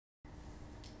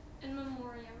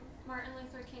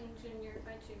Jr.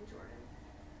 by June Jordan.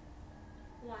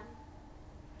 1.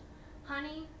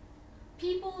 Honey,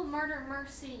 people murder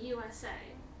mercy USA.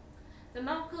 The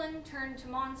Moklin turn to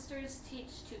monsters,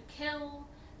 teach to kill,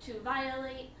 to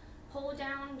violate, pull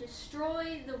down,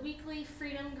 destroy the weekly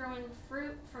freedom-growing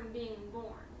fruit from being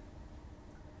born.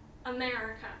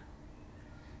 America.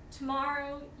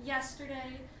 Tomorrow,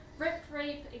 yesterday, rip,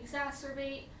 rape,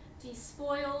 exacerbate,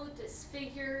 despoil,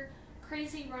 disfigure,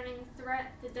 crazy running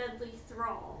threat, the deadly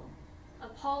thrall.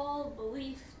 Appall,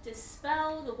 belief,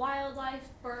 dispel, the wildlife,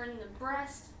 burn the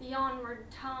breast, the onward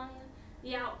tongue,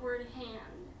 the outward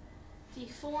hand.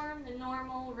 Deform the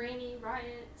normal, rainy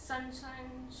riot,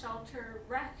 sunshine, shelter,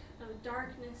 wreck of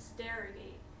darkness,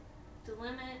 derogate.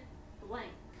 Delimit,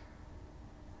 blank.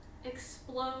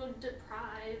 Explode,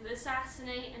 deprive,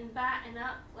 assassinate, and batten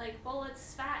up like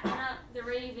bullets fatten up the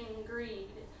raving greed.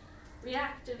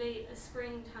 Reactivate a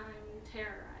springtime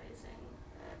terrorizing.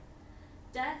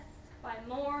 Death by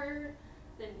more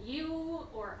than you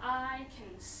or I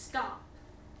can stop.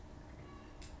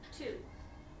 2.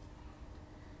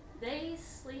 They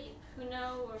sleep who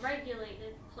know a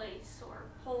regulated place or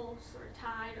pulse or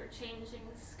tide or changing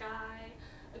sky,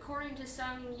 according to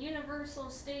some universal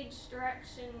stage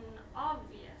direction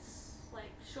obvious,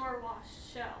 like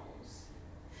shore-washed shells.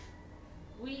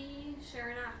 We share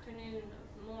an afternoon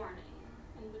of mourning,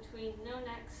 in between no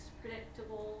next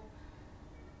predictable,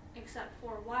 except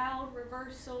for wild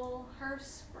reversal,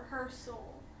 hearse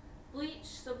rehearsal,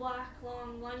 bleach the black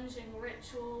long lunging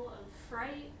ritual of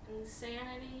fright,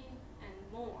 insanity,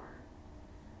 and more.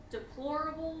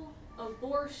 Deplorable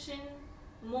abortion,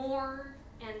 more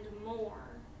and more.